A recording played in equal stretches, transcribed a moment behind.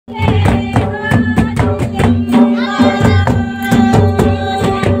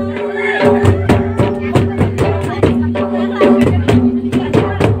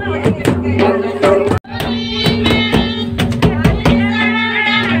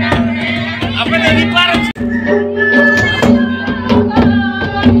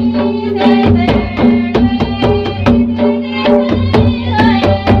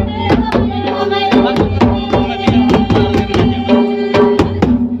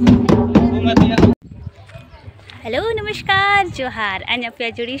नमस्कार जोहार आना पे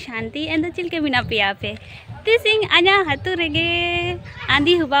जुड़ी शांति एंड चिल के बिना पिया पे तिसिंग आना हतु रेगे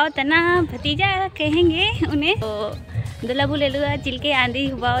आंधी हुबाव तना भतीजा कहेंगे उन्हें तो दुला बुले लुआ चिल के आंधी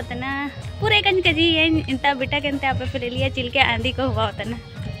हुबाव तना पूरे कंज कजी है इंता बेटा के अंते आपे ले लिया चिल के आंधी को हुबाव तना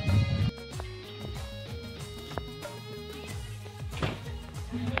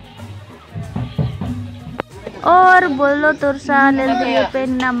और बोलो तुरसा लेल दिए पे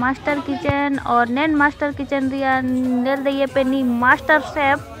ना मास्टर किचन और नैन मास्टर किचन दिया लेल दिए पे नी मास्टर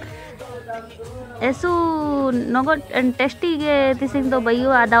शेफ ऐसु नगो टेस्टी के तिसिंग तो बइयो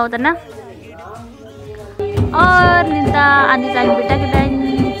आदा होता ना और निंता आंधी टाइम बेटा के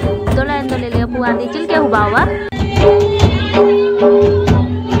टाइम दोला ले लिया पु आंधी चिल के हुआ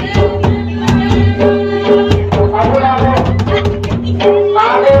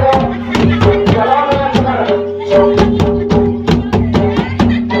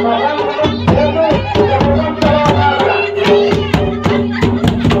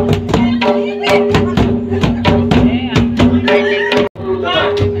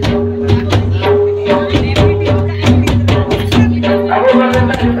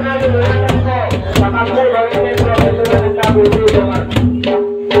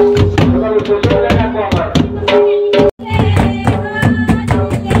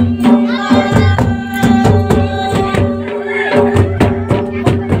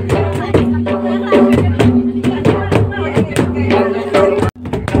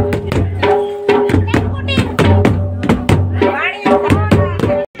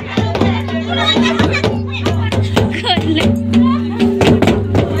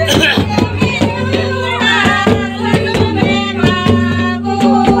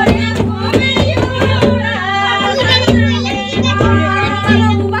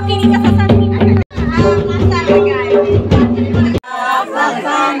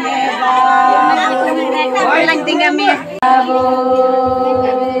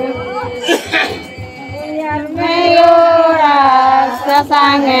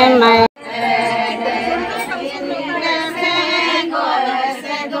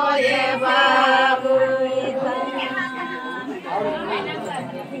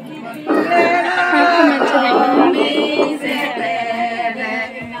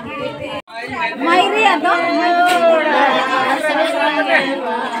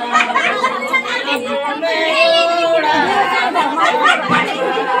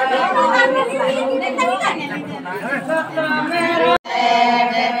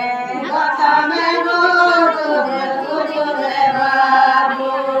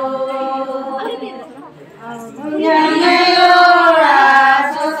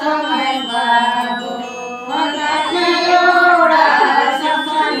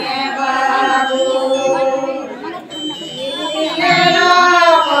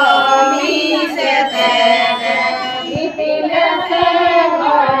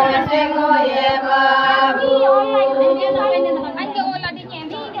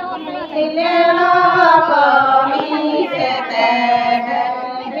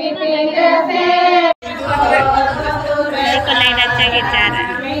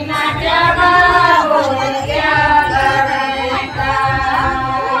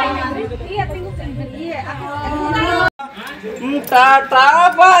टाटा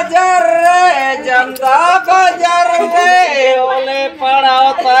बाजार रे जमदा बाजार रे ओले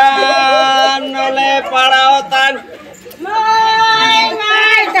पड़ावतान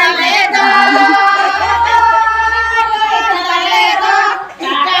माय चले दो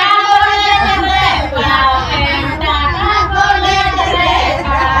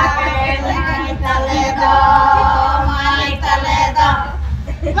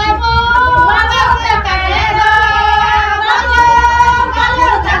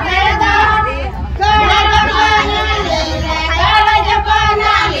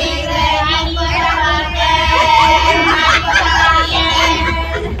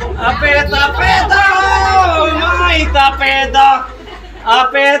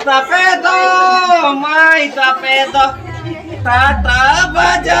Ape do Tata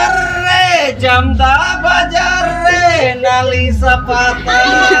bajar re jamda bajar re nali sapatan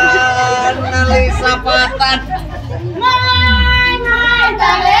mai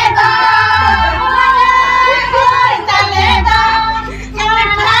taledo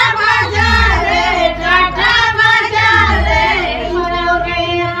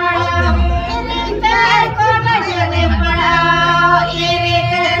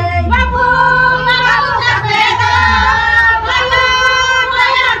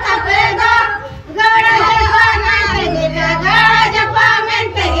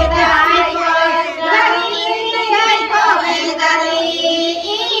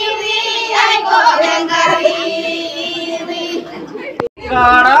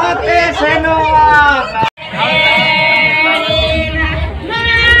lorate senua.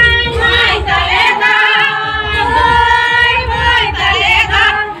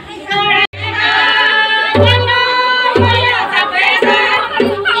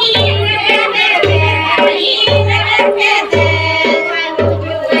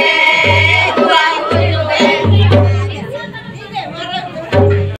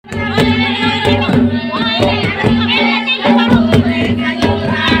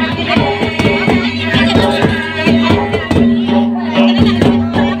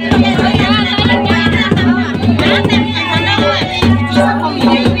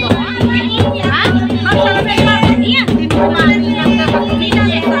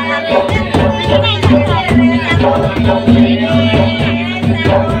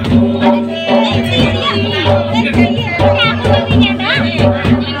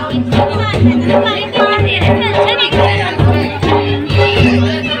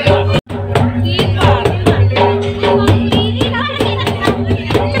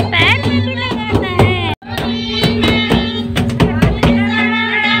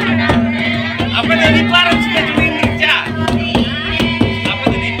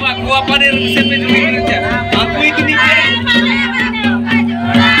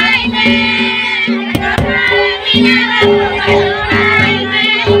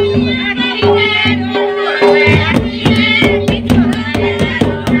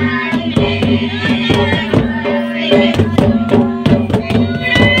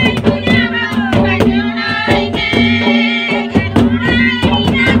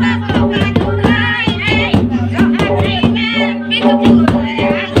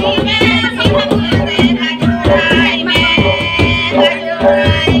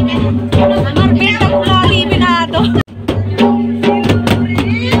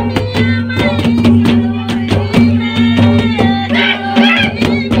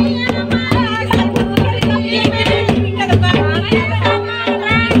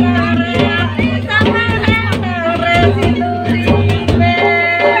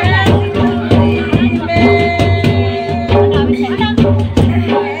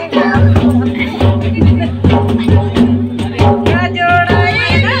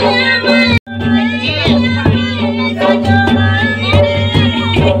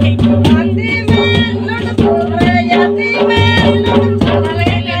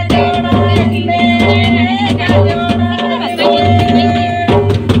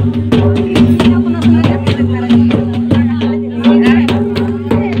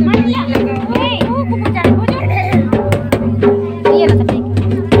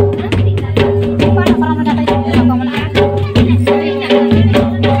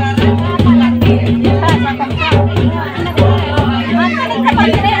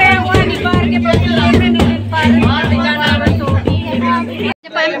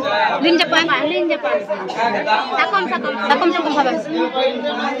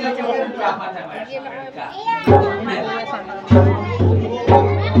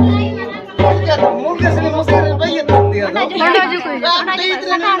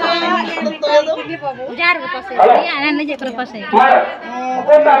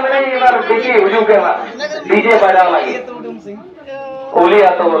 DJ Badal lagi.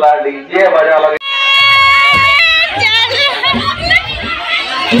 Kuliah tuh lah DJ Badal lagi.